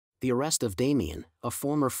The arrest of Damien, a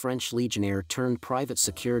former French legionnaire turned private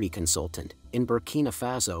security consultant, in Burkina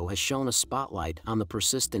Faso has shown a spotlight on the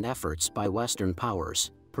persistent efforts by Western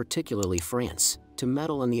powers, particularly France, to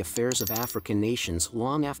meddle in the affairs of African nations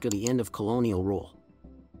long after the end of colonial rule.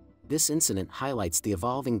 This incident highlights the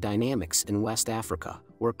evolving dynamics in West Africa,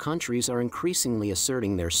 where countries are increasingly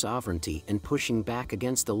asserting their sovereignty and pushing back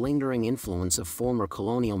against the lingering influence of former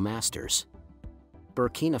colonial masters.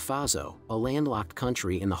 Burkina Faso, a landlocked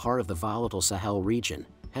country in the heart of the volatile Sahel region,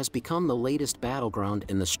 has become the latest battleground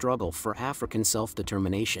in the struggle for African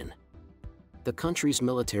self-determination. The country's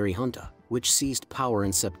military junta, which seized power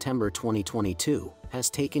in September 2022, has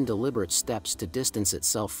taken deliberate steps to distance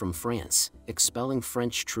itself from France, expelling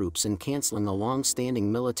French troops and canceling a long-standing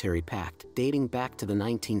military pact dating back to the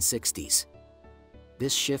 1960s.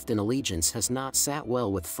 This shift in allegiance has not sat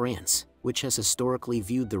well with France, which has historically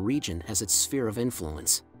viewed the region as its sphere of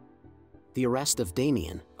influence. The arrest of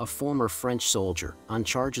Damien, a former French soldier, on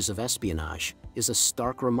charges of espionage, is a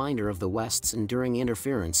stark reminder of the West's enduring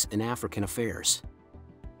interference in African affairs.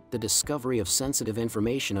 The discovery of sensitive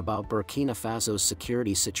information about Burkina Faso's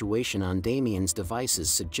security situation on Damien's devices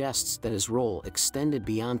suggests that his role extended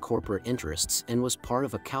beyond corporate interests and was part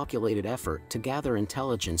of a calculated effort to gather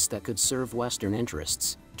intelligence that could serve Western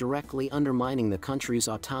interests, directly undermining the country's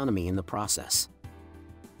autonomy in the process.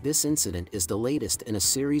 This incident is the latest in a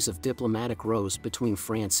series of diplomatic rows between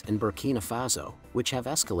France and Burkina Faso, which have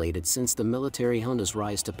escalated since the military junta's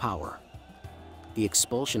rise to power. The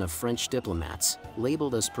expulsion of French diplomats,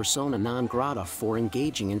 labeled as persona non grata for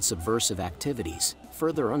engaging in subversive activities,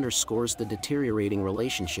 further underscores the deteriorating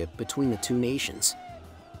relationship between the two nations.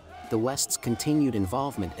 The West's continued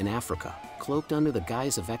involvement in Africa, cloaked under the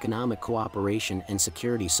guise of economic cooperation and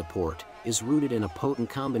security support, is rooted in a potent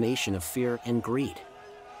combination of fear and greed.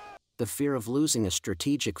 The fear of losing a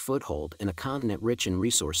strategic foothold in a continent rich in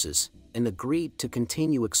resources, and the greed to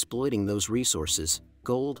continue exploiting those resources,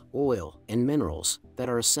 gold, oil, and minerals, that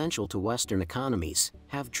are essential to Western economies,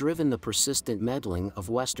 have driven the persistent meddling of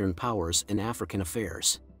Western powers in African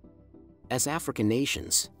affairs. As African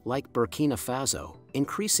nations, like Burkina Faso,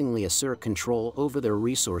 increasingly assert control over their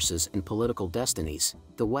resources and political destinies,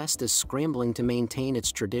 the West is scrambling to maintain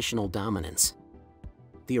its traditional dominance.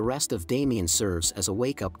 The arrest of Damien serves as a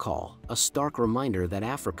wake-up call, a stark reminder that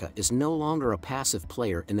Africa is no longer a passive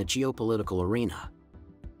player in the geopolitical arena.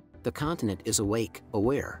 The continent is awake,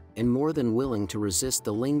 aware, and more than willing to resist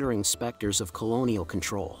the lingering specters of colonial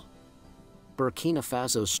control. Burkina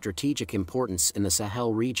Faso's strategic importance in the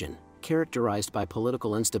Sahel region, characterized by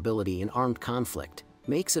political instability and armed conflict,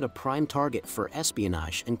 makes it a prime target for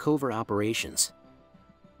espionage and covert operations.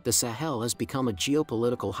 The Sahel has become a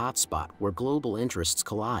geopolitical hotspot where global interests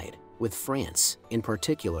collide, with France, in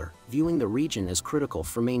particular, viewing the region as critical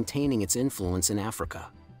for maintaining its influence in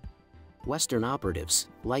Africa. Western operatives,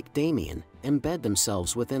 like Damien, embed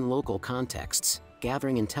themselves within local contexts,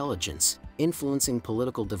 gathering intelligence, influencing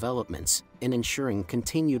political developments, and ensuring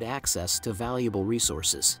continued access to valuable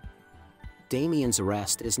resources. Damien's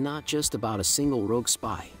arrest is not just about a single rogue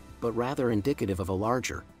spy, but rather indicative of a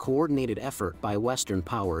larger, coordinated effort by Western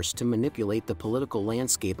powers to manipulate the political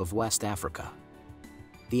landscape of West Africa.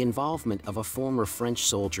 The involvement of a former French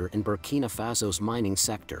soldier in Burkina Faso's mining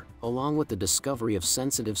sector, along with the discovery of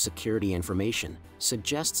sensitive security information,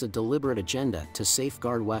 suggests a deliberate agenda to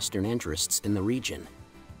safeguard Western interests in the region.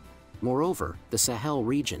 Moreover, the Sahel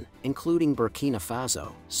region, including Burkina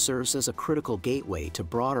Faso, serves as a critical gateway to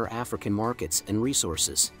broader African markets and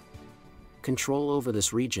resources. Control over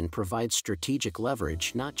this region provides strategic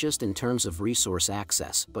leverage not just in terms of resource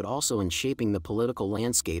access but also in shaping the political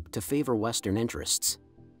landscape to favor Western interests.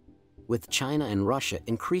 With China and Russia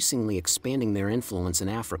increasingly expanding their influence in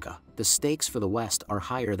Africa, the stakes for the West are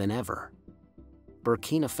higher than ever.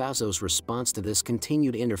 Burkina Faso's response to this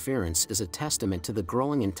continued interference is a testament to the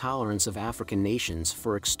growing intolerance of African nations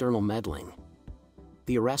for external meddling.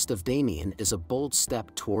 The arrest of Damien is a bold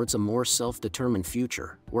step towards a more self-determined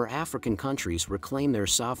future, where African countries reclaim their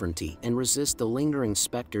sovereignty and resist the lingering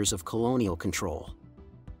specters of colonial control.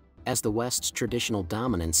 As the West's traditional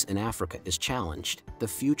dominance in Africa is challenged, the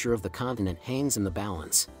future of the continent hangs in the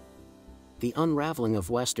balance. The unraveling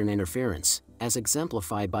of Western interference, as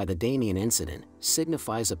exemplified by the Damien incident,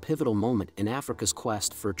 signifies a pivotal moment in Africa's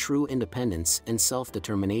quest for true independence and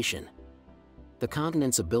self-determination. The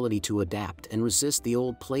continent's ability to adapt and resist the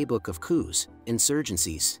old playbook of coups,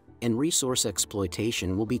 insurgencies, and resource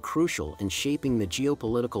exploitation will be crucial in shaping the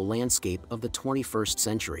geopolitical landscape of the 21st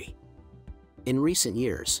century. In recent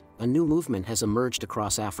years, a new movement has emerged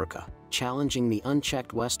across Africa, challenging the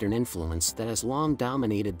unchecked Western influence that has long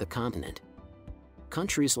dominated the continent.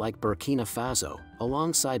 Countries like Burkina Faso,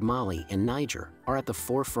 alongside Mali and Niger, are at the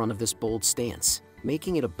forefront of this bold stance,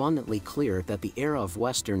 making it abundantly clear that the era of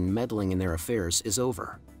Western meddling in their affairs is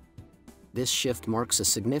over. This shift marks a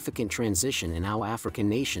significant transition in how African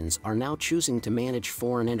nations are now choosing to manage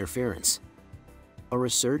foreign interference. A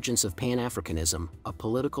resurgence of Pan-Africanism, a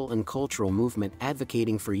political and cultural movement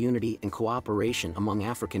advocating for unity and cooperation among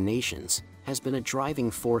African nations, has been a driving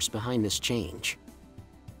force behind this change.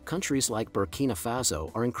 Countries like Burkina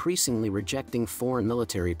Faso are increasingly rejecting foreign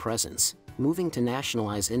military presence, moving to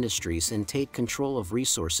nationalize industries and take control of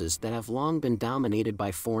resources that have long been dominated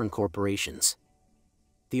by foreign corporations.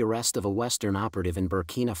 The arrest of a Western operative in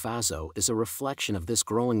Burkina Faso is a reflection of this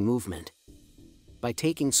growing movement. By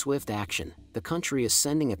taking swift action, the country is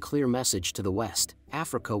sending a clear message to the West: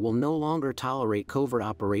 Africa will no longer tolerate covert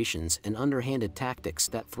operations and underhanded tactics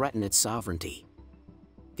that threaten its sovereignty.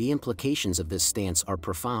 The implications of this stance are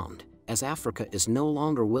profound, as Africa is no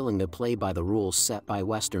longer willing to play by the rules set by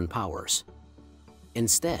Western powers.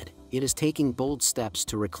 Instead, it is taking bold steps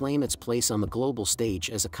to reclaim its place on the global stage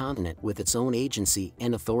as a continent with its own agency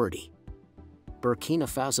and authority. Burkina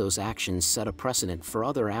Faso's actions set a precedent for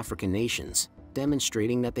other African nations,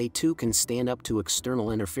 demonstrating that they too can stand up to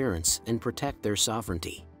external interference and protect their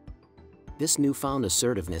sovereignty. This newfound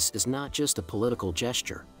assertiveness is not just a political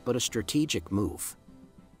gesture, but a strategic move.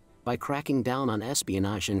 By cracking down on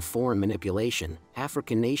espionage and foreign manipulation,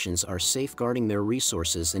 African nations are safeguarding their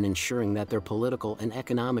resources and ensuring that their political and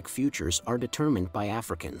economic futures are determined by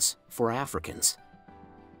Africans, for Africans.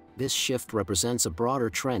 This shift represents a broader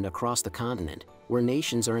trend across the continent, where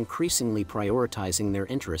nations are increasingly prioritizing their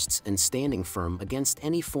interests and standing firm against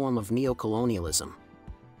any form of neocolonialism.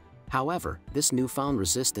 However, this newfound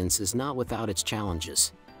resistance is not without its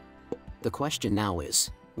challenges. The question now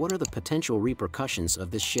is, what are the potential repercussions of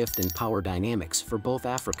this shift in power dynamics for both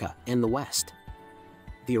Africa and the West?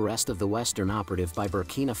 The arrest of the Western operative by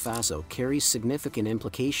Burkina Faso carries significant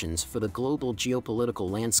implications for the global geopolitical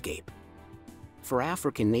landscape. For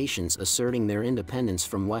African nations asserting their independence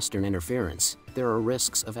from Western interference, there are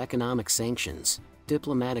risks of economic sanctions,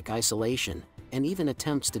 diplomatic isolation, and even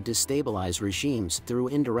attempts to destabilize regimes through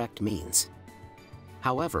indirect means.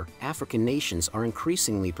 However, African nations are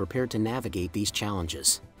increasingly prepared to navigate these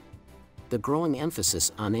challenges. The growing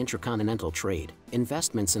emphasis on intercontinental trade,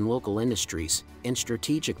 investments in local industries, and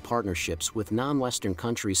strategic partnerships with non-Western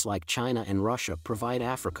countries like China and Russia provide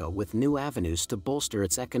Africa with new avenues to bolster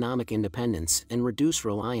its economic independence and reduce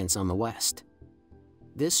reliance on the West.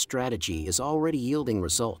 This strategy is already yielding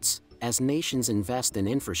results, as nations invest in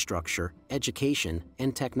infrastructure, education,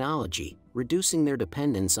 and technology, reducing their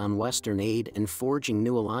dependence on Western aid and forging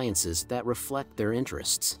new alliances that reflect their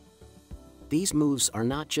interests. These moves are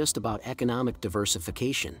not just about economic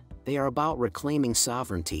diversification, they are about reclaiming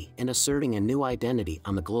sovereignty and asserting a new identity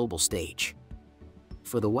on the global stage.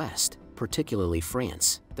 For the West, particularly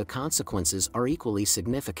France, the consequences are equally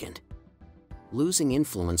significant. Losing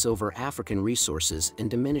influence over African resources and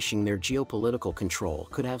diminishing their geopolitical control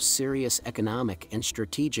could have serious economic and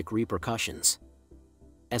strategic repercussions.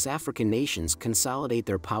 As African nations consolidate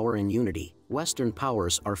their power and unity, Western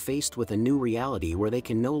powers are faced with a new reality where they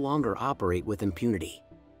can no longer operate with impunity.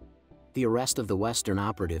 The arrest of the Western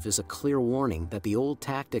operative is a clear warning that the old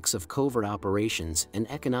tactics of covert operations and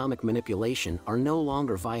economic manipulation are no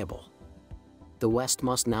longer viable. The West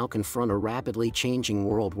must now confront a rapidly changing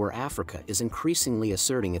world where Africa is increasingly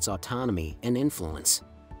asserting its autonomy and influence.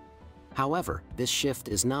 However, this shift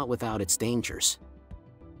is not without its dangers.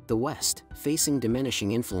 The West, facing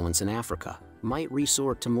diminishing influence in Africa, might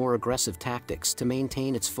resort to more aggressive tactics to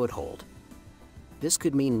maintain its foothold. This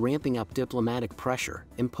could mean ramping up diplomatic pressure,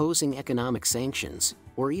 imposing economic sanctions,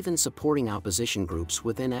 or even supporting opposition groups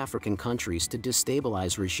within African countries to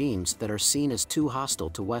destabilize regimes that are seen as too hostile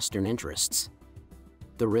to Western interests.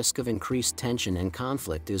 The risk of increased tension and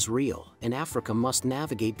conflict is real, and Africa must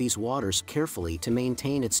navigate these waters carefully to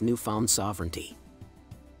maintain its newfound sovereignty.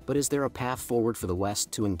 But is there a path forward for the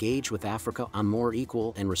West to engage with Africa on more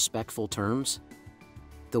equal and respectful terms?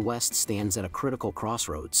 The West stands at a critical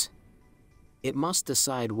crossroads. It must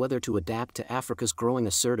decide whether to adapt to Africa's growing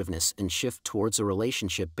assertiveness and shift towards a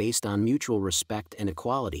relationship based on mutual respect and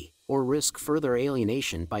equality, or risk further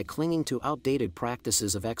alienation by clinging to outdated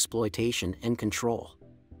practices of exploitation and control.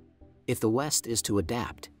 If the West is to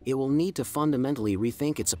adapt, it will need to fundamentally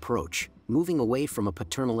rethink its approach, moving away from a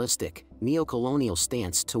paternalistic, neo-colonial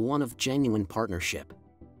stance to one of genuine partnership.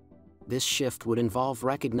 This shift would involve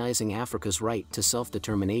recognizing Africa's right to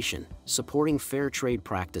self-determination, supporting fair trade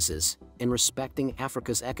practices, and respecting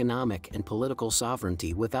Africa's economic and political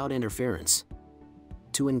sovereignty without interference.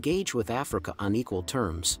 To engage with Africa on equal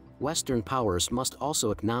terms, Western powers must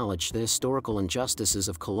also acknowledge the historical injustices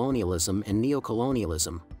of colonialism and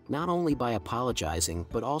neocolonialism, not only by apologizing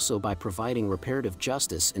but also by providing reparative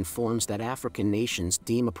justice in forms that African nations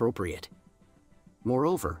deem appropriate.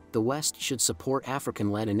 Moreover, the West should support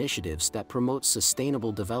African-led initiatives that promote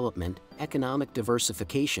sustainable development, economic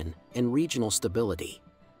diversification, and regional stability.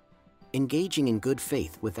 Engaging in good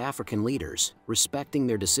faith with African leaders, respecting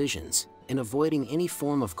their decisions, and avoiding any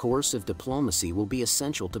form of coercive diplomacy will be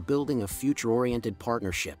essential to building a future-oriented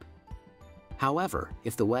partnership. However,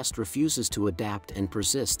 if the West refuses to adapt and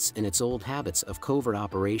persists in its old habits of covert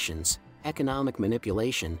operations, economic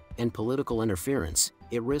manipulation, and political interference,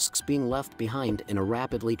 it risks being left behind in a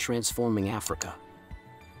rapidly transforming Africa.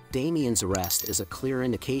 Damien's arrest is a clear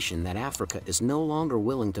indication that Africa is no longer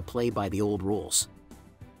willing to play by the old rules.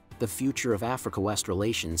 The future of Africa-West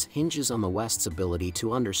relations hinges on the West's ability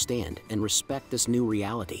to understand and respect this new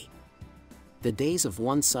reality. The days of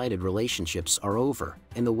one-sided relationships are over,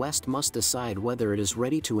 and the West must decide whether it is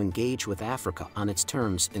ready to engage with Africa on its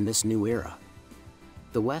terms in this new era.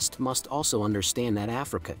 The West must also understand that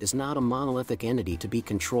Africa is not a monolithic entity to be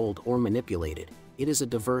controlled or manipulated. It is a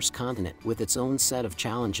diverse continent with its own set of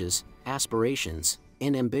challenges, aspirations,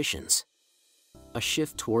 and ambitions. A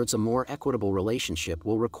shift towards a more equitable relationship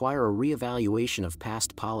will require a re-evaluation of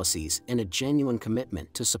past policies and a genuine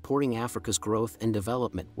commitment to supporting Africa's growth and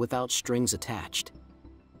development without strings attached.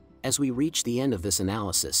 As we reach the end of this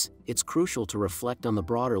analysis, it's crucial to reflect on the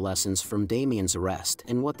broader lessons from Damien's arrest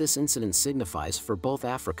and what this incident signifies for both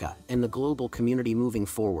Africa and the global community moving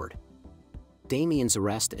forward. Damien's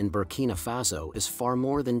arrest in Burkina Faso is far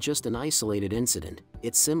more than just an isolated incident.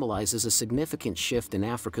 It symbolizes a significant shift in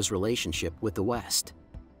Africa's relationship with the West.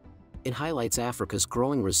 It highlights Africa's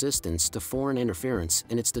growing resistance to foreign interference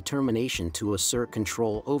and its determination to assert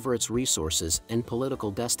control over its resources and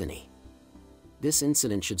political destiny. This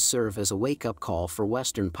incident should serve as a wake-up call for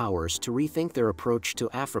Western powers to rethink their approach to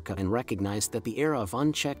Africa and recognize that the era of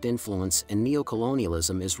unchecked influence and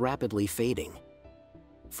neocolonialism is rapidly fading.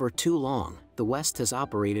 For too long, the West has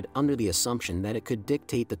operated under the assumption that it could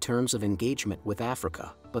dictate the terms of engagement with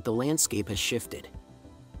Africa, but the landscape has shifted.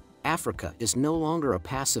 Africa is no longer a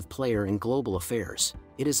passive player in global affairs.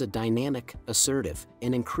 It is a dynamic, assertive,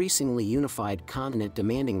 and increasingly unified continent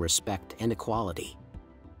demanding respect and equality.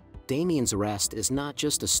 Damien's arrest is not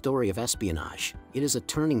just a story of espionage, it is a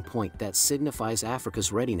turning point that signifies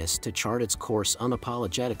Africa's readiness to chart its course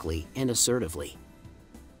unapologetically and assertively.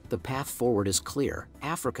 The path forward is clear.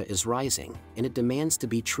 Africa is rising, and it demands to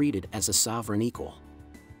be treated as a sovereign equal.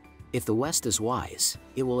 If the West is wise,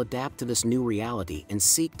 it will adapt to this new reality and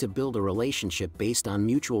seek to build a relationship based on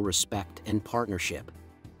mutual respect and partnership.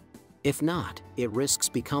 If not, it risks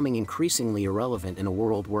becoming increasingly irrelevant in a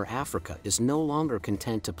world where Africa is no longer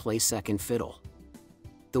content to play second fiddle.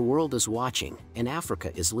 The world is watching, and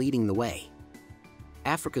Africa is leading the way.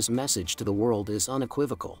 Africa's message to the world is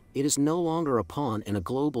unequivocal. It is no longer a pawn in a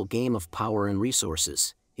global game of power and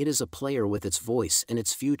resources. It is a player with its voice and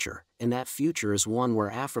its future, and that future is one where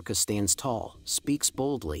Africa stands tall, speaks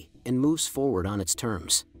boldly, and moves forward on its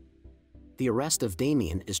terms. The arrest of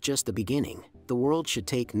Damien is just the beginning. The world should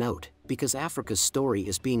take note, because Africa's story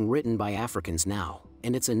is being written by Africans now,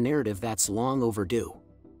 and it's a narrative that's long overdue.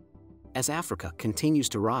 As Africa continues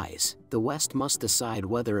to rise, the West must decide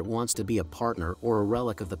whether it wants to be a partner or a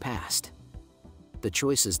relic of the past. The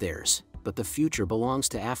choice is theirs, but the future belongs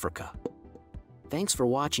to Africa. Thanks for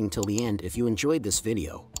watching till the end. If you enjoyed this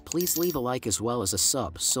video, please leave a like as well as a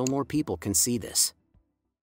sub so more people can see this.